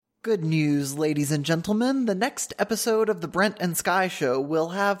Good news, ladies and gentlemen. The next episode of the Brent and Sky Show will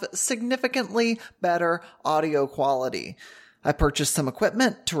have significantly better audio quality. I purchased some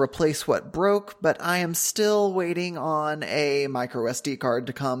equipment to replace what broke, but I am still waiting on a micro SD card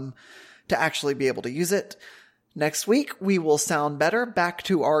to come to actually be able to use it. Next week, we will sound better, back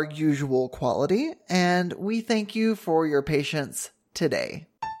to our usual quality, and we thank you for your patience today.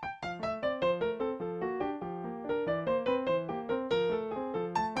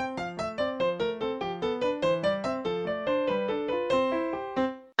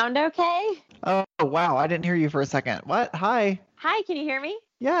 Sound okay? Oh, wow. I didn't hear you for a second. What? Hi. Hi, can you hear me?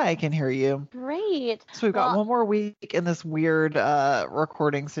 Yeah, I can hear you. Great. So we've got one more week in this weird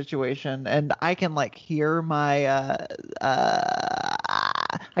recording situation, and I can hear my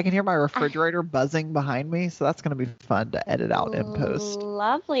I can hear my refrigerator buzzing behind me, so that's going to be fun to edit out in post.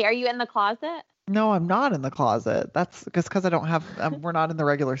 Lovely. Are you in the closet? No, I'm not in the closet. That's because I don't have we're not in the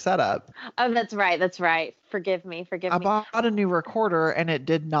regular setup. Oh, that's right. That's right. Forgive me. I bought a new recorder and it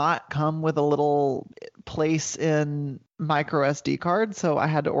did not come with a little place in micro SD card, so I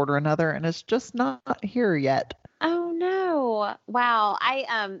had to order another and it's just not here yet. Oh no. Wow.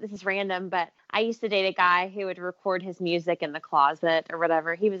 This is random, but I used to date a guy who would record his music in the closet or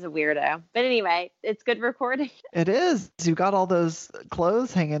whatever. He was a weirdo. But anyway, it's good recording. It is. You got all those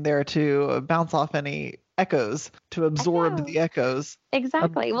clothes hanging there to bounce off any echoes, to absorb the echoes.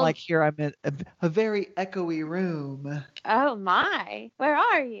 Exactly. Well, here I'm in a very echoey room. Oh my. Where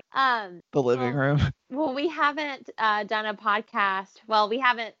are you? The living room. Well, we haven't done a podcast. Well, we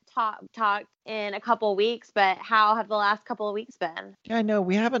haven't talked in a couple of weeks, but how have the last couple of weeks been? Yeah, I know.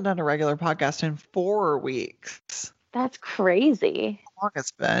 We haven't done a regular podcast in 4 weeks. That's crazy. How long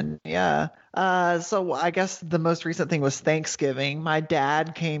it's been. Yeah. So I guess the most recent thing was Thanksgiving. My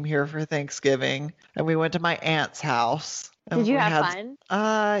dad came here for Thanksgiving and we went to my aunt's house. Did you have fun?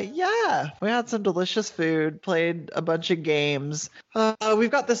 Yeah. We had some delicious food, played a bunch of games.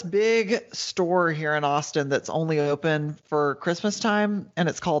 We've got this big store here in Austin that's only open for Christmas time, and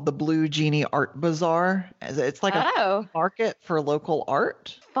it's called the Blue Genie Art Bazaar. It's like a market for local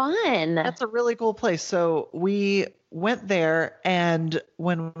art. Fun. That's a really cool place. So we went there, and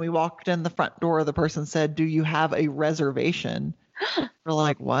when we walked in the front door, the person said, "Do you have a reservation?" We're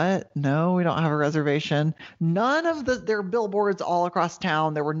like, what? No, we don't have a reservation. None of there are billboards all across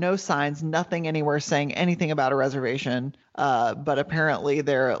town. There were no signs, nothing anywhere saying anything about a reservation. But apparently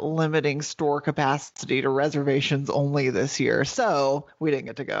they're limiting store capacity to reservations only this year. So we didn't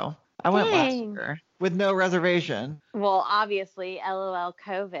get to go. I went last year with no reservation. Well, obviously, LOL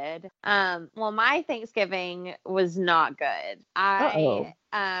COVID. Well, my Thanksgiving was not good.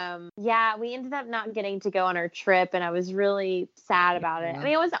 We ended up not getting to go on our trip, and I was really sad about it. I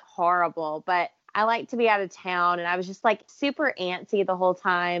mean, it wasn't horrible, but I like to be out of town, and I was just super antsy the whole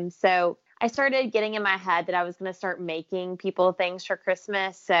time. So I started getting in my head that I was going to start making people things for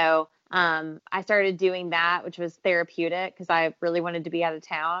Christmas. So I started doing that, which was therapeutic because I really wanted to be out of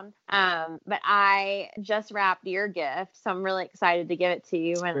town. But I just wrapped your gift, so I'm really excited to give it to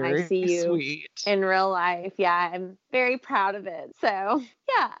you when I see you in real life. Yeah, I'm very proud of it. So,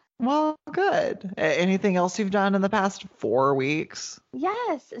 yeah. Well, good. Anything else you've done in the past 4 weeks?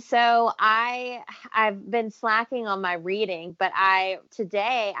 Yes. So I've been slacking on my reading, but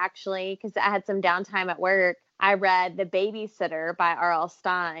today actually, because I had some downtime at work, I read The Babysitter by R.L.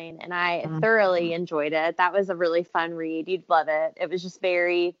 Stine, and I thoroughly enjoyed it. That was a really fun read. You'd love it. It was just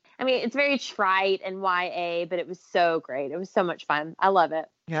it's very trite and YA, but it was so great. It was so much fun. I love it.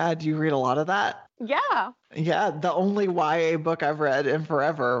 Yeah. Do you read a lot of that? Yeah. Yeah. The only YA book I've read in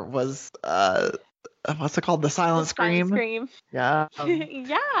forever was, what's it called? The Silent Scream. Yeah.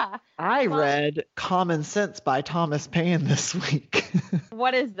 Yeah. I read Common Sense by Thomas Paine this week.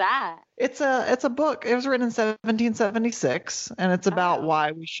 What is that? It's a book. It was written in 1776, and it's about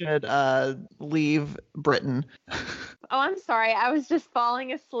why we should leave Britain. Oh, I'm sorry. I was just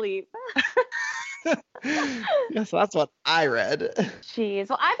falling asleep. Yes, that's what I read. Jeez.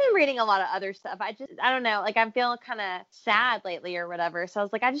 Well, I've been reading a lot of other stuff. I don't know. I'm feeling kind of sad lately or whatever. So I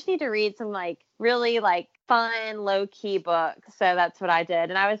was I just need to read some really fun, low key book. So that's what I did.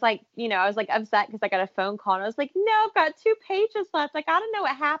 And I was upset because I got a phone call and I was no, I've got 2 pages left. I got to know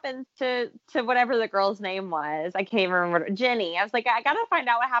what happens to whatever the girl's name was. I can't even remember. Jenny. I was I got to find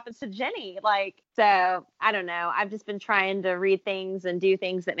out what happens to Jenny. So I don't know. I've just been trying to read things and do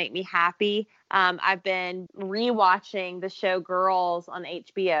things that make me happy. I've been rewatching the show Girls on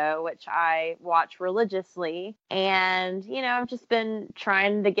HBO, which I watch religiously. And, I've just been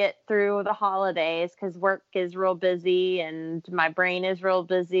trying to get through the holidays because work is real busy and my brain is real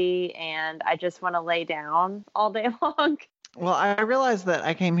busy and I just want to lay down all day long. Well, I realized that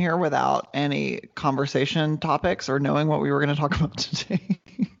I came here without any conversation topics or knowing what we were going to talk about today.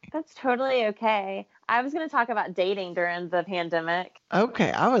 That's totally okay. I was going to talk about dating during the pandemic.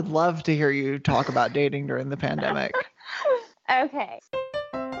 Okay, I would love to hear you talk about dating during the pandemic. Okay.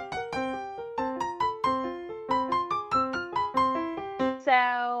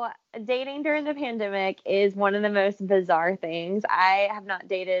 So, dating during the pandemic is one of the most bizarre things. I have not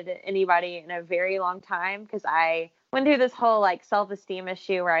dated anybody in a very long time because I went through this whole like self-esteem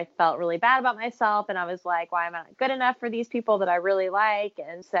issue where I felt really bad about myself and I was like, why am I not good enough for these people that I really like?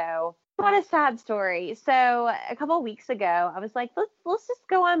 And so, what a sad story. So, a couple of weeks ago, I was like, let's just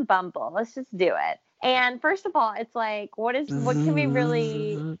go on Bumble. Let's just do it. And first of all, it's like, what can we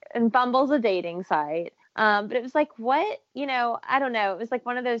really, and Bumble's a dating site. But it was like, what, I don't know. It was like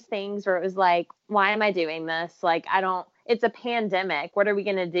one of those things where it was like, why am I doing this? Like, it's a pandemic. What are we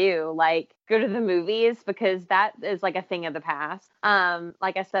going to do? Like, go to the movies? Because that is like a thing of the past.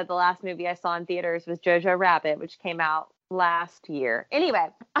 Like I said, the last movie I saw in theaters was Jojo Rabbit, which came out last year. Anyway,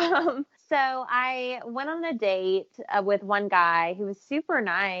 so I went on a date with one guy who was super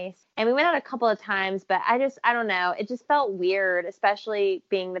nice and we went out a couple of times, but I don't know. It just felt weird, especially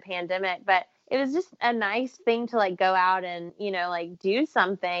being the pandemic, but it was just a nice thing to like go out and, like do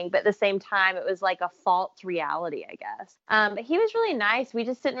something. But at the same time, it was like a false reality, I guess. But he was really nice. We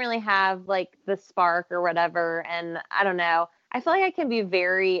just didn't really have like the spark or whatever. And I don't know. I feel like I can be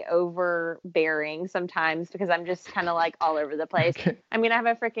very overbearing sometimes because I'm just kind of like all over the place. Okay. I mean, I have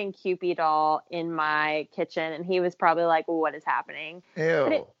a freaking Cupid doll in my kitchen and he was probably like, well, what is happening?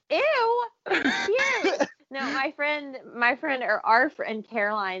 Ew. Ew. Cute. No, our friend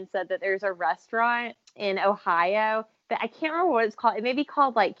Caroline said that there's a restaurant in Ohio that I can't remember what it's called. It may be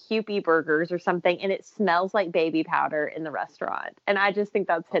called like Kewpie Burgers or something, and it smells like baby powder in the restaurant. And I just think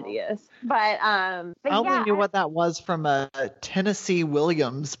that's hideous. But I only knew what that was from a Tennessee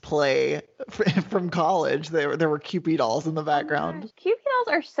Williams play from college. There were Cupid dolls in the background. Cupid dolls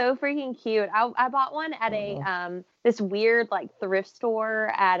are so freaking cute. I bought one at a this weird like thrift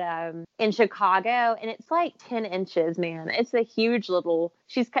store at in Chicago, and it's like 10 inches, man. It's a huge little.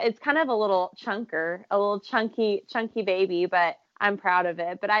 It's kind of a little chunker, a little chunky baby, but I'm proud of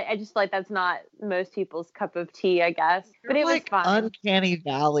it. But I just like that's not most people's cup of tea, I guess. But it was fun. Uncanny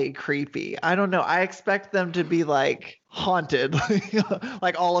Valley creepy. I don't know. I expect them to be like haunted.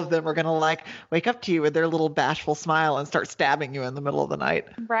 Like all of them are gonna like wake up to you with their little bashful smile and start stabbing you in the middle of the night.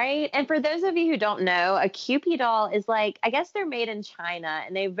 Right. And for those of you who don't know, a Cupid doll is like, I guess they're made in China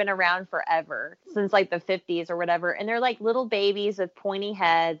and they've been around forever, since like the 50s or whatever. And they're like little babies with pointy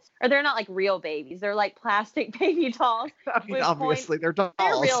heads, or they're not like real babies. They're like plastic baby dolls. I mean, obviously they're dolls.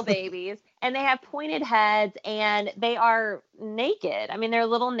 They're real babies. And they have pointed heads and they are naked. I mean, they're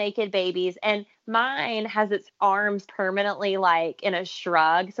little naked babies. And mine has its arms permanently like in a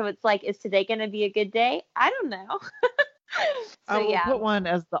shrug. So it's like, is today going to be a good day? I don't know. I will put one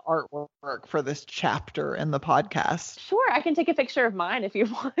as the artwork for this chapter in the podcast. Sure, I can take a picture of mine if you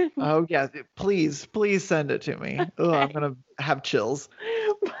want. Oh, yeah. Please send it to me. Okay. Oh, I'm going to have chills.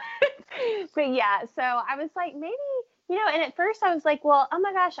 But yeah, so I was like, maybe, and at first I was like, well, oh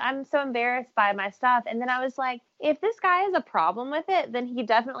my gosh, I'm so embarrassed by my stuff. And then I was like, if this guy has a problem with it, then he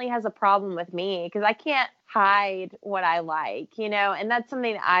definitely has a problem with me because I can't hide what I like, and that's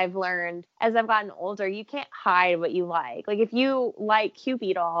something that I've learned as I've gotten older. You can't hide what you like. Like if you like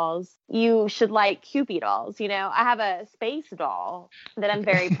Cupid dolls, you should like Cupid dolls. I have a space doll that I'm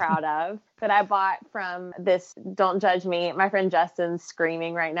very proud of that I bought from this, don't judge me, my friend Justin's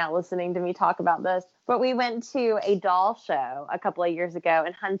screaming right now listening to me talk about this. But we went to a doll show a couple of years ago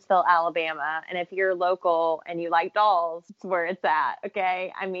in Huntsville, Alabama. And if you're local and you like dolls, it's where it's at.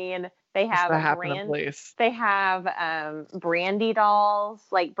 Okay. I mean, they have Brandy dolls,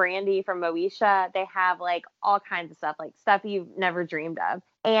 like Brandy from Moesha. They have like all kinds of stuff, like stuff you've never dreamed of.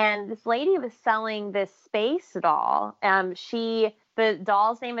 And this lady was selling this space doll. The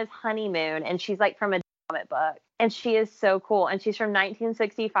doll's name is Honeymoon, and she's like from a comic book. And she is so cool. And she's from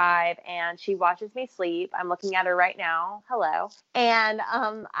 1965 and she watches me sleep. I'm looking at her right now. Hello. And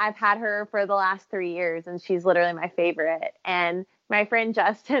I've had her for the last 3 years and she's literally my favorite. And my friend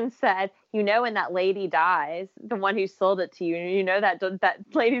Justin said, when that lady dies, the one who sold it to you, that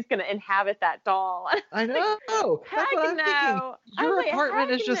lady's going to inhabit that doll. I know. That's what I'm thinking. Your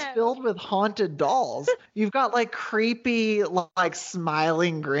apartment is just filled with haunted dolls. You've got like creepy, like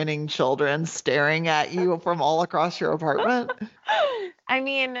smiling, grinning children staring at you from all across your apartment. I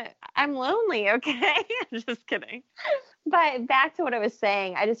mean, I'm lonely, okay? I'm just kidding. But back to what I was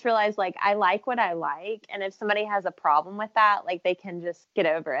saying, I just realized like I like what I like. And if somebody has a problem with that, like they can just get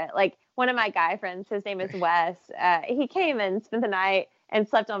over it. Like one of my guy friends, his name is Wes. He came and spent the night and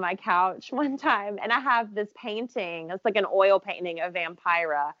slept on my couch one time. And I have this painting. It's like an oil painting of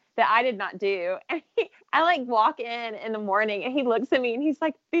Vampira that I did not do. And I like walk in the morning and he looks at me and he's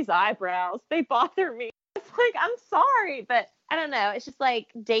like, these eyebrows, they bother me. It's like, I'm sorry, but I don't know. It's just like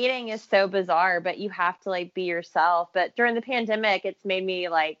dating is so bizarre, but you have to like be yourself. But during the pandemic, it's made me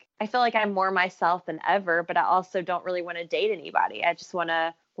like, I feel like I'm more myself than ever, but I also don't really want to date anybody. I just want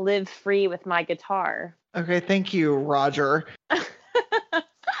to live free with my guitar. Okay. Thank you, Roger.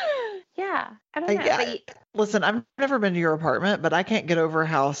 Yeah. I don't know. Listen, I've never been to your apartment, but I can't get over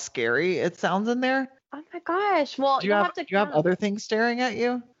how scary it sounds in there. Oh my gosh. Well, do you have other things staring at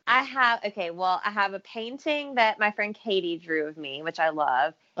you? I have a painting that my friend Katie drew of me, which I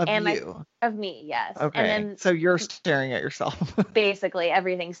love. Of you? Of me, yes. Okay. And then, so you're staring at yourself. Basically,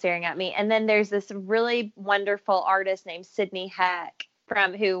 everything's staring at me. And then there's this really wonderful artist named Sydney Heck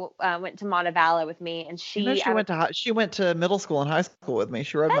who went to Montevallo with me, and she went to middle school and high school with me.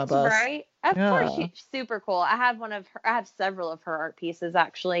 She rode my bus. That's right. Of course, she's super cool. I have several of her art pieces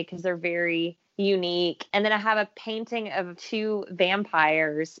actually because they're very unique. And then I have a painting of two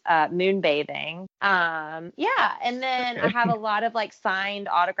vampires moonbathing. And then I have a lot of like signed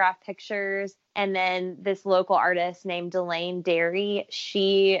autograph pictures. And then this local artist named Delane Derry,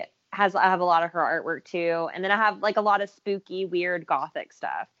 I have a lot of her artwork too. And then I have like a lot of spooky, weird gothic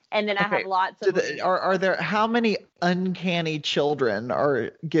stuff. And then I have lots of. Are there how many uncanny children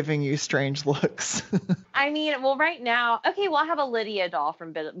are giving you strange looks? I mean, well, right now, I have a Lydia doll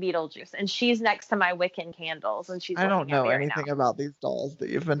from Beetlejuice, and she's next to my Wiccan candles, and she's. I don't know anything about these dolls that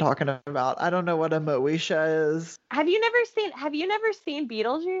you've been talking about. I don't know what a Moesha is. Have you never seen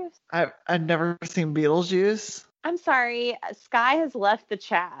Beetlejuice? I've never seen Beetlejuice. I'm sorry, Sky has left the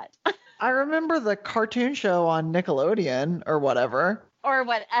chat. I remember the cartoon show on Nickelodeon or whatever. So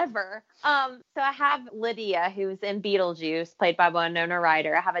I have Lydia, who's in Beetlejuice, played by Winona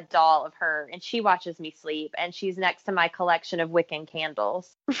Ryder. I have a doll of her, and she watches me sleep, and she's next to my collection of Wiccan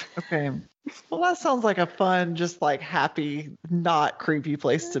candles. Okay. Well, that sounds like a fun, just like happy, not creepy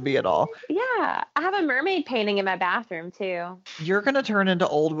place to be at all. Yeah. I have a mermaid painting in my bathroom, too. You're going to turn into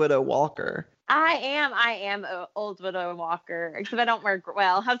Old Widow Walker. I am a Old Widow Walker, except I don't wear,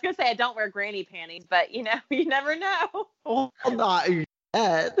 I was going to say I don't wear granny panties, but you never know. Well, not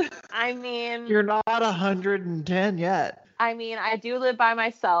yet. I mean. You're not 110 yet. I mean, I do live by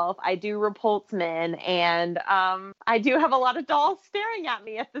myself. I do repulse men, and I do have a lot of dolls staring at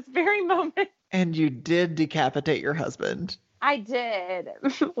me at this very moment. And you did decapitate your husband. I did.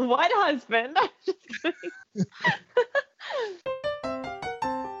 What husband?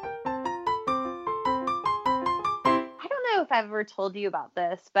 If I've ever told you about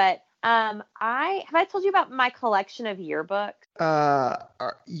this, but I told you about my collection of yearbooks?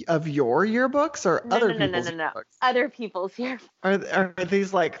 Of your yearbooks or other people's yearbooks? Other people's yearbooks. Are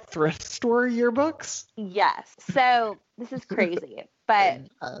these like thrift store yearbooks? Yes. So this is crazy, but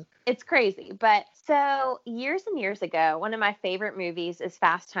it's crazy. But so years and years ago, one of my favorite movies is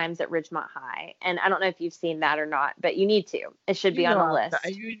Fast Times at Ridgemont High. And I don't know if you've seen that or not, but you need to. It should be on the list.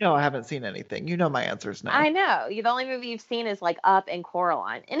 I haven't seen anything. You know my answers now. I know. The only movie you've seen is like Up and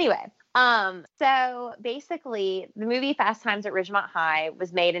Coraline. Anyway. So basically the movie Fast Times at Ridgemont High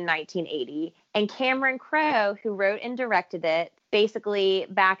was made in 1980, and Cameron Crowe, who wrote and directed it, basically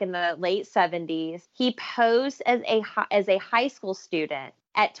back in the late 70s, he posed as a high school student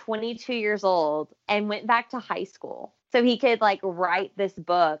at 22 years old and went back to high school so he could like write this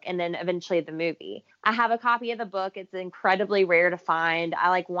book and then eventually the movie. I have a copy of the book. It's incredibly rare to find. I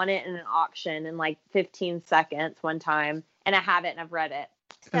like won it in an auction in like 15 seconds one time, and I have it and I've read it.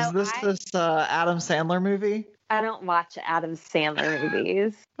 Is this Adam Sandler movie? I don't watch Adam Sandler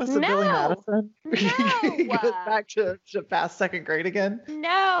movies. Was it Billy Madison? No. Back to past second grade again?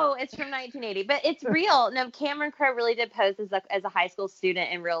 No, it's from 1980, but it's real. No, Cameron Crowe really did pose as a high school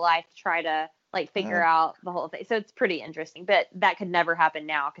student in real life to try to like figure out the whole thing. So it's pretty interesting, but that could never happen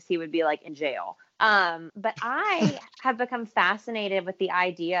now because he would be like in jail. But I have become fascinated with the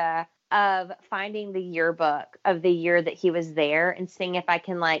idea of finding the yearbook of the year that he was there and seeing if I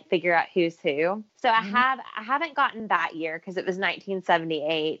can like figure out who's who. So I haven't gotten that year because it was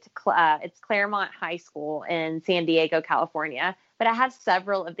 1978. It's Claremont High School in San Diego, California. But I have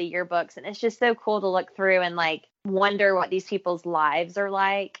several of the yearbooks, and it's just so cool to look through and like wonder what these people's lives are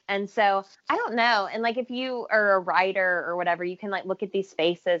like. And so I don't know. And like if you are a writer or whatever, you can like look at these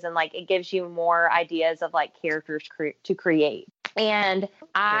faces and like it gives you more ideas of like characters to create. And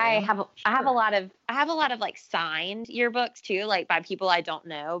I have a lot of like signed yearbooks too, like by people I don't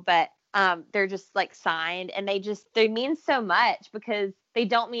know, but they're just like signed, and they mean so much because they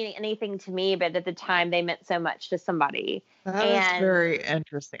don't mean anything to me, but at the time they meant so much to somebody. That is very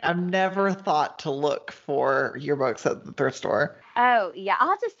interesting. I've never thought to look for yearbooks at the thrift store. Oh yeah, I'll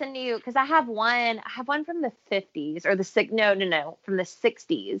have to send you because I have one. I have one from the 50s or the from the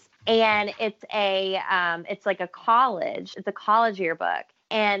 60s, and it's like a college. It's a college yearbook.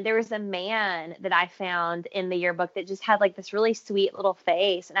 And there was a man that I found in the yearbook that just had like this really sweet little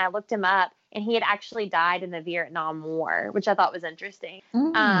face. And I looked him up, and he had actually died in the Vietnam War, which I thought was interesting.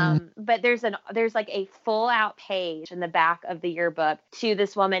 But there's like a full out page in the back of the yearbook to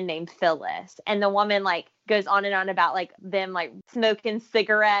this woman named Phyllis. And the woman like goes on and on about like them like smoking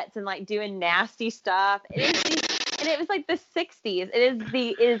cigarettes and like doing nasty stuff. And it was like the 60s.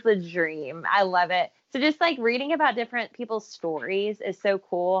 It is the dream. I love it. So just like reading about different people's stories is so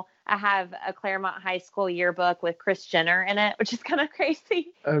cool. I have a Claremont High School yearbook with Kris Jenner in it, which is kind of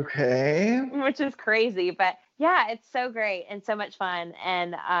crazy. Okay. Which is crazy. But yeah, it's so great and so much fun.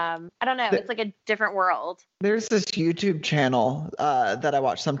 And I don't know, it's like a different world. There's this YouTube channel that I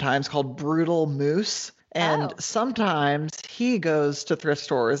watch sometimes called Brutal Moose. And sometimes he goes to thrift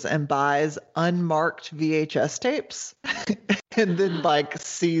stores and buys unmarked VHS tapes and then like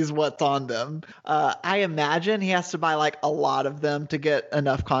sees what's on them. I imagine he has to buy like a lot of them to get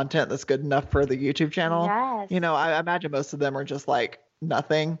enough content that's good enough for the YouTube channel. Yes. You know, I imagine most of them are just like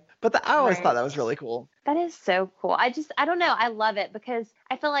nothing. But I always thought that was really cool. That is so cool. I don't know. I love it because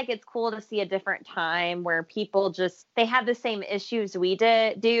I feel like it's cool to see a different time where people they have the same issues we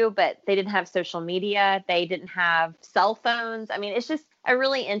do, but they didn't have social media. They didn't have cell phones. I mean, it's just a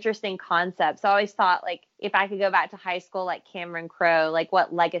really interesting concept. So I always thought like if I could go back to high school like Cameron Crowe, like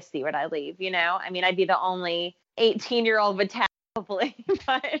what legacy would I leave? You know, I mean, I'd be the only 18-year-old Vitale probably.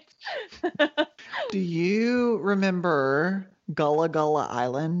 But do you remember Gullah Gullah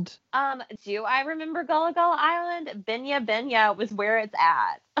Island? Do I remember Gullah Gullah Island? Benya Benya was where it's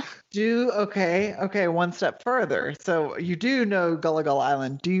at. Okay, one step further. So you do know Gullah Gullah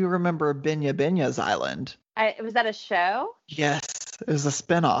Island. Do you remember Benya Benya's Island? Was that a show? Yes, it was a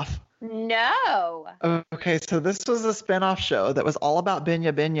spinoff. No. Okay, so this was a spinoff show that was all about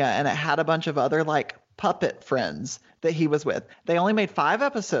Benya Benya, and it had a bunch of other like puppet friends that he was with. They only made 5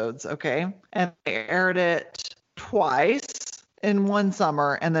 episodes, okay? And they aired it twice in one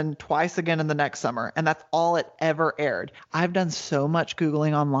summer and then twice again in the next summer. And that's all it ever aired. I've done so much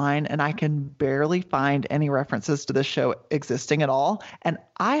Googling online and I can barely find any references to this show existing at all. And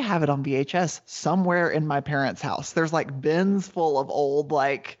I have it on VHS somewhere in my parents' house. There's like bins full of old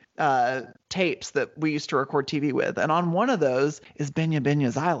like tapes that we used to record TV with. And on one of those is Benya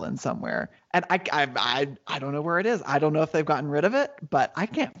Benya's Island somewhere. And I don't know where it is. I don't know if they've gotten rid of it, but I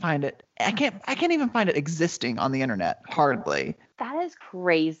can't find it. I can't even find it existing on the internet. Hardly. That is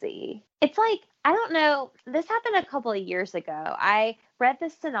crazy. It's like, I don't know. This happened a couple of years ago. I read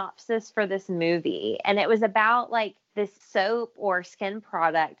the synopsis for this movie and it was about like this soap or skin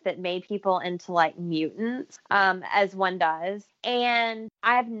product that made people into like mutants, as one does. And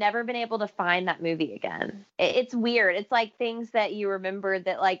I've never been able to find that movie again. It's weird. It's like things that you remember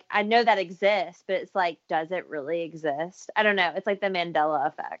that like, I know that exists, but it's like, does it really exist? I don't know. It's like the Mandela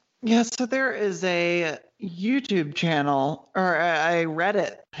effect. Yeah, so there is a YouTube channel or a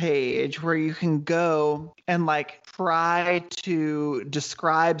Reddit page where you can go and like try to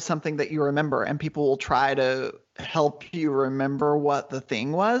describe something that you remember and people will try to help you remember what the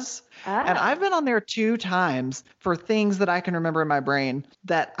thing was. And I've been on there 2 times for things that I can remember in my brain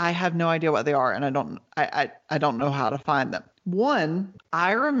that I have no idea what they are and I don't know how to find them. One,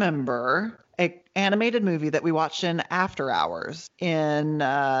 I remember an animated movie that we watched in after hours in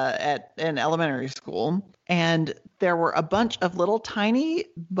elementary school, and there were a bunch of little tiny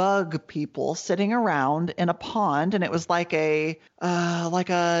bug people sitting around in a pond, and it was like a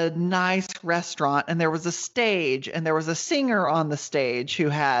nice restaurant, and there was a stage, and there was a singer on the stage who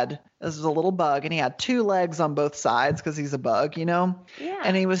had this was a little bug, and he had 2 legs on both sides because he's a bug, you know? Yeah.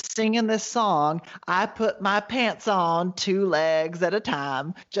 And he was singing this song, I put my pants on 2 legs at a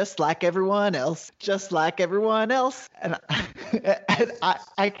time, just like everyone else, just like everyone else. And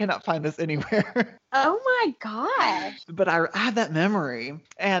I cannot find this anywhere. Oh my gosh. But I have that memory.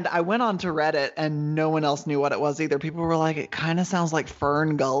 And I went on to Reddit and no one else knew what it was either. People were like, it kind of sounds like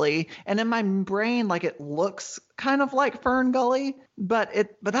Fern Gully. And in my brain, like it looks kind of like Fern Gully, but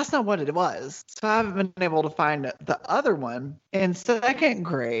that's not what it was. So I haven't been able to find the other one. In 2nd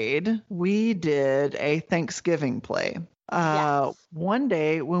grade, we did a Thanksgiving play. Yes. One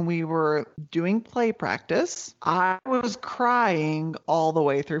day when we were doing play practice, I was crying all the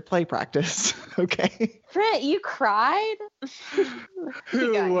way through play practice. Okay. Britt, you cried?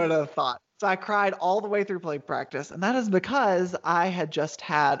 Who would have thought? So I cried all the way through play practice. And that is because I had just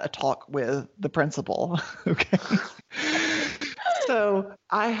had a talk with the principal. Okay. So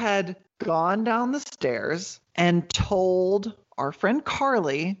I had gone down the stairs and told our friend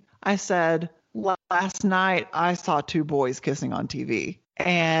Carly, I said, last night I saw two boys kissing on TV.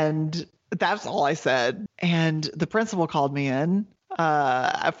 And that's all I said. And the principal called me in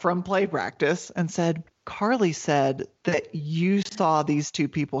from play practice and said, Carly said that you saw these two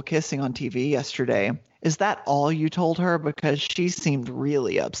people kissing on TV yesterday. Is that all you told her? Because she seemed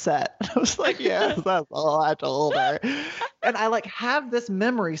really upset. I was like, yes, that's all I told her. And I like have this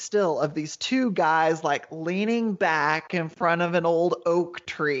memory still of these two guys like leaning back in front of an old oak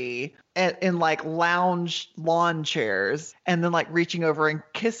tree in like lounge lawn chairs and then like reaching over and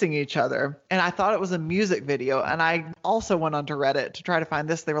kissing each other. And I thought it was a music video. And I also went onto Reddit to try to find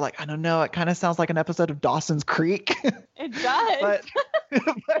this. They were like, I don't know. It kind of sounds like an episode of Dawson's Creek. It does.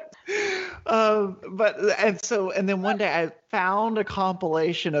 And then one day I found a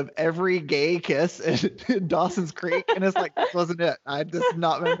compilation of every gay kiss in Dawson's Creek, and it's like, this wasn't it. This is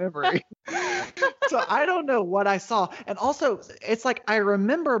not my memory. So I don't know what I saw. And also, it's like I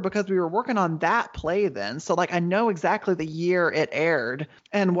remember because we were working on that play then. So like I know exactly the year it aired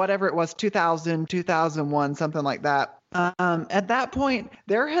and whatever it was, 2000, 2001, something like that. At that point,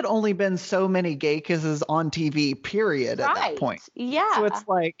 there had only been so many gay kisses on TV, period, at that point. Yeah. So it's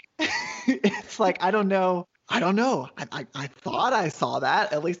like, I don't know. I thought I saw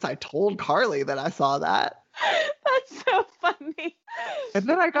that. At least I told Carly that I saw that. That's so funny. And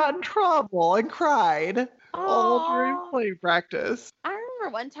then I got in trouble and cried all during play practice. I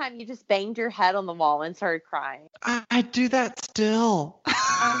remember one time you just banged your head on the wall and started crying. I do that still.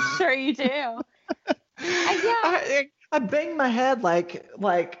 I'm sure you do. I banged my head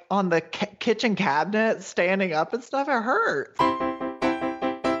like on the kitchen cabinet, standing up and stuff. It hurts.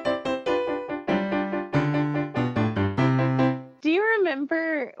 Do you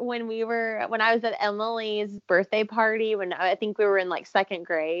remember when I was at Emily's birthday party when I think we were in like second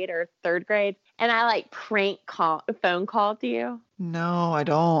grade or third grade, and I like phone called you? No, I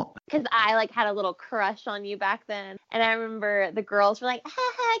don't. Because I like had a little crush on you back then, and I remember the girls were like,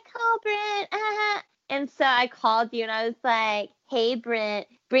 call Brent, And so I called you and I was like, hey, Brent,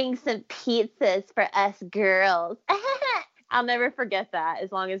 bring some pizzas for us girls. I'll never forget that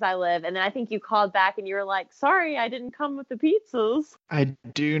as long as I live. And then I think you called back and you were like, sorry, I didn't come with the pizzas. I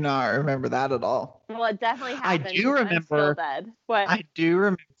do not remember that at all. Well, it definitely happened. I do remember. What? I do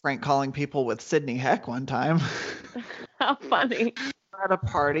remember Frank calling people with Sydney Heck one time. How funny. At a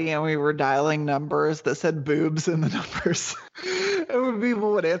party and we were dialing numbers that said boobs in the numbers. And when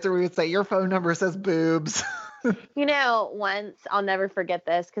people would answer, we would say, your phone number says boobs. You know, once I'll never forget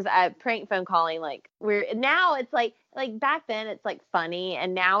this because I prank phone calling now it's like back then it's like funny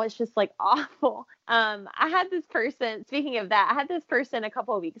and now it's just like awful. I had this person, speaking of that, a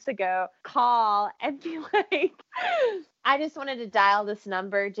couple of weeks ago call and be like, I just wanted to dial this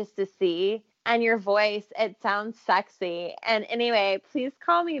number just to see. And your voice, it sounds sexy. And anyway, please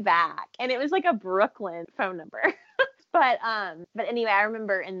call me back. And it was like a Brooklyn phone number. But anyway, I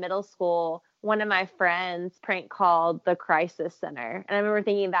remember in middle school, one of my friends prank called the crisis center. And I remember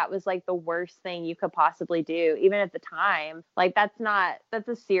thinking that was like the worst thing you could possibly do. Even at the time, like that's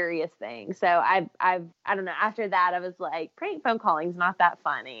a serious thing. So I don't know. After that, I was like, prank phone calling is not that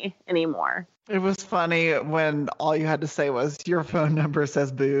funny anymore. It was funny when all you had to say was, your phone number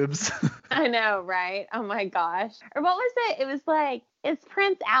says boobs. I know, right? Oh my gosh. Or what was it? It was like, is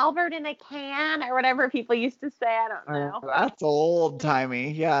Prince Albert in a can or whatever people used to say? I don't know. That's old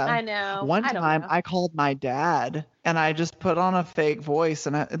timey. Yeah. I know. One time I called my dad and I just put on a fake voice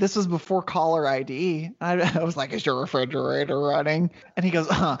and this was before caller ID. I was like, is your refrigerator running? And he goes,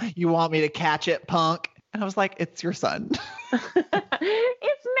 you want me to catch it, punk? And I was like, it's your son.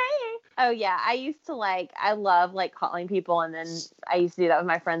 It's me. Oh yeah, I love like calling people, and then I used to do that with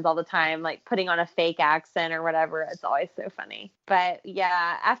my friends all the time, like putting on a fake accent or whatever. It's always so funny. But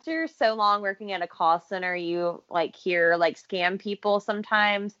yeah, after so long working at a call center, you like hear like scam people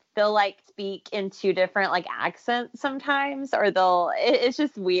sometimes. They'll like speak in two different like accents sometimes, or it's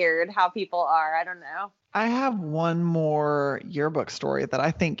just weird how people are. I don't know. I have one more yearbook story that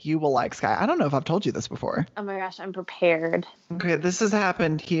I think you will like, Sky. I don't know if I've told you this before. Oh my gosh, I'm prepared. Okay, this has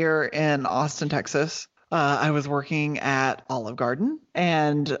happened here in Austin, Texas. I was working at Olive Garden,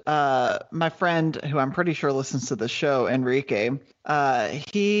 and my friend, who I'm pretty sure listens to the show, Enrique,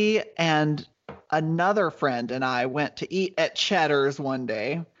 he and another friend and I went to eat at Cheddar's one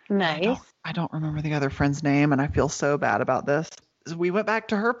day. Nice. I don't remember the other friend's name, and I feel so bad about this. we went back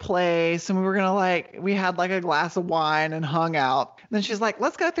to her place and we were gonna we had like a glass of wine and hung out. And then she's like,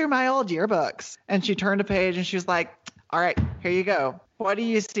 let's go through my old yearbooks. And she turned a page and she was like, all right, here you go. What do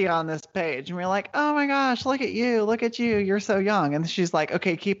you see on this page? And we're like, oh my gosh, look at you. Look at you. You're so young. And she's like,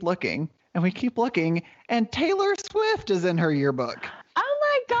 okay, keep looking. And we keep looking. And Taylor Swift is in her yearbook.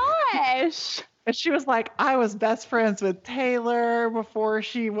 Oh my gosh. And she was like, I was best friends with Taylor before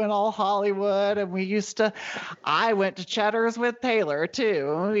she went all Hollywood. And I went to Cheddar's with Taylor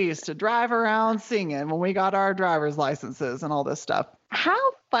too. And we used to drive around singing when we got our driver's licenses and all this stuff. How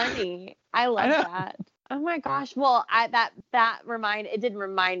funny. I love that. Oh my gosh. Well, it didn't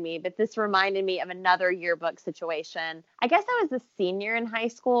remind me, but this reminded me of another yearbook situation. I guess I was a senior in high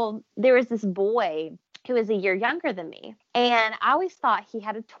school. There was this boy who was a year younger than me. And I always thought he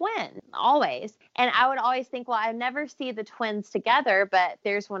had a twin, always. And I would always think, well, I never see the twins together, but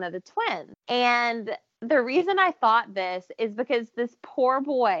there's one of the twins. And the reason I thought this is because this poor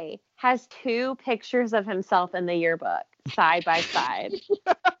boy has 2 pictures of himself in the yearbook side by side.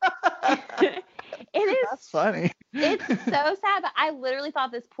 That's funny. It's so sad, but I literally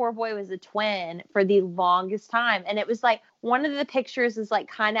thought this poor boy was a twin for the longest time. And it was like one of the pictures is like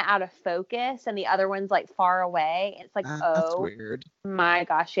kind of out of focus and the other one's like far away. It's like, that's weird. My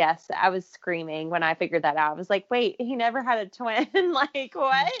gosh, yes. I was screaming when I figured that out. I was like, wait, he never had a twin. Like,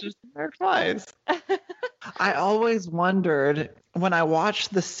 what? Just twice. I always wondered when I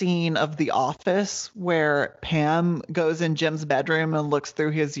watched the scene of The Office where Pam goes in Jim's bedroom and looks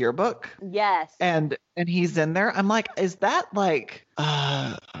through his yearbook. Yes. And he's in there. I'm like, is that like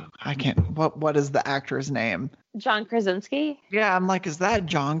I can't what is the actor's name? John Krasinski? Yeah, I'm like, is that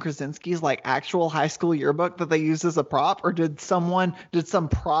John Krasinski's like actual high school yearbook that they use as a prop? Or did some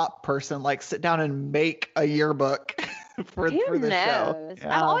prop person like sit down and make a yearbook for the show?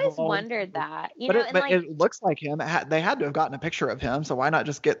 Yeah, I've always wondered that. But it looks like him. They had to have gotten a picture of him, so why not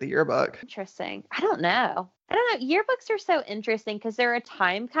just get the yearbook? Interesting. I don't know. Yearbooks are so interesting because they're a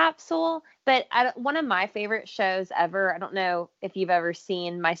time capsule. But one of my favorite shows ever, I don't know if you've ever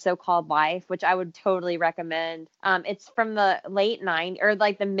seen My So-Called Life, which I would totally recommend. It's from the late 90s or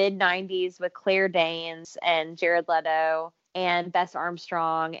like the mid 90s with Claire Danes and Jared Leto and Bess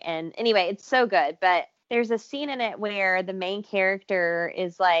Armstrong. And anyway, it's so good. But there's a scene in it where the main character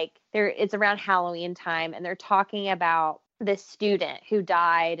is it's around Halloween time and they're talking about this student who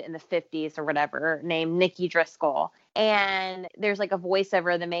died in the 50s or whatever named Nikki Driscoll. And there's like a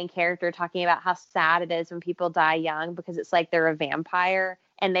voiceover of the main character talking about how sad it is when people die young because it's like they're a vampire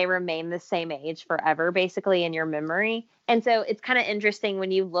and they remain the same age forever, basically in your memory. And so it's kind of interesting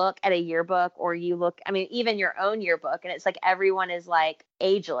when you look at a yearbook or even your own yearbook, and it's like everyone is like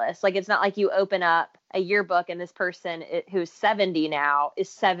ageless. Like it's not like you open up a yearbook and this person who's 70 now is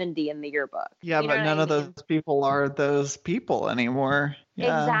 70 in the yearbook. Yeah, but none of those people are those people anymore.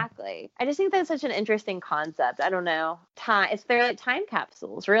 Yeah. Exactly. I just think that's such an interesting concept. I don't know. They're like time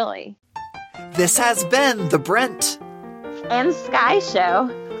capsules, really. This has been The Brent and Sky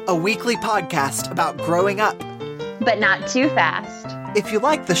Show, a weekly podcast about growing up, but not too fast. If you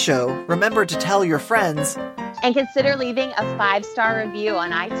like the show, remember to tell your friends and consider leaving a 5-star review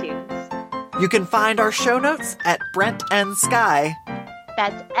on iTunes. You can find our show notes at BrentandSky.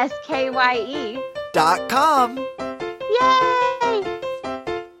 That's SKYE.com. Yay!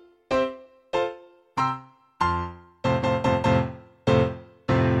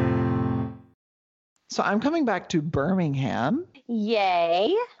 So I'm coming back to Birmingham.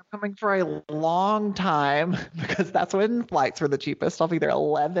 Yay. I'm coming for a long time because that's when flights were the cheapest. I'll be there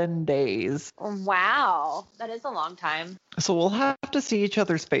 11 days. Wow. That is a long time. So we'll have to see each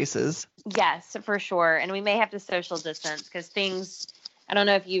other's faces. Yes, for sure. And we may have to social distance because things, I don't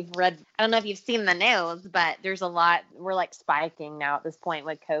know if you've seen the news, but there's a lot, we're like spiking now at this point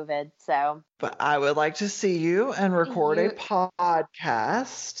with COVID. So. But I would like to see you and record a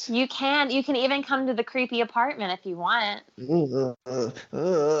podcast. You can even come to the creepy apartment if you want.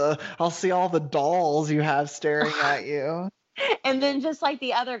 I'll see all the dolls you have staring at you. And then just like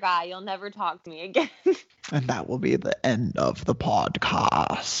the other guy, you'll never talk to me again. And that will be the end of the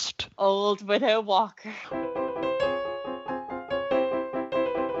podcast. Old Widow Walker.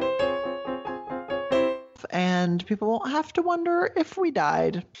 And people won't have to wonder if we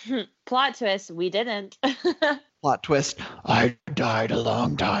died. Plot twist, we didn't. Plot twist, I died a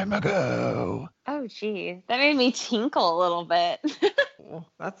long time ago. Oh, gee. That made me tinkle a little bit. Well,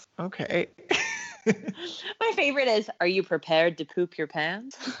 that's okay. My favorite is, are you prepared to poop your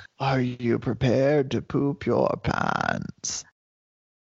pants? Are you prepared to poop your pants?